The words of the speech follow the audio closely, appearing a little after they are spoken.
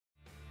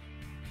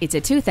It's a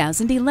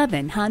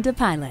 2011 Honda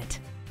Pilot.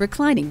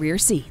 Reclining rear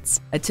seats,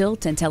 a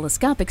tilt and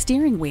telescopic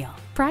steering wheel,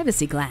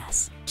 privacy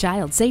glass,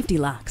 child safety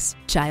locks,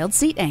 child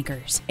seat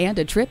anchors, and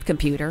a trip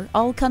computer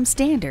all come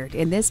standard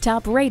in this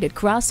top-rated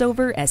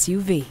crossover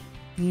SUV.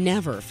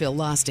 Never feel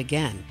lost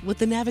again with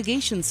the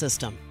navigation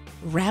system.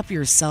 Wrap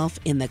yourself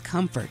in the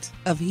comfort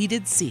of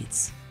heated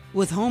seats.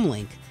 With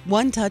HomeLink,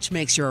 one touch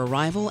makes your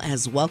arrival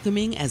as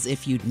welcoming as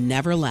if you'd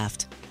never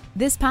left.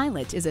 This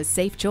Pilot is a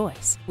safe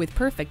choice with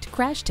perfect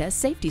crash test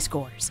safety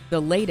scores, the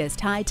latest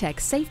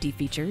high-tech safety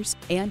features,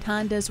 and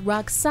Honda's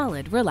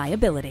rock-solid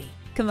reliability.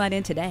 Come on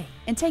in today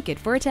and take it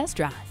for a test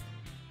drive.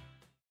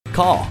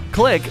 Call,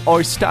 click,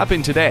 or stop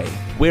in today.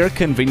 We're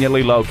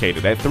conveniently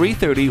located at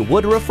 330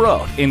 Woodruff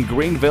Road in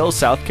Greenville,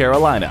 South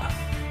Carolina.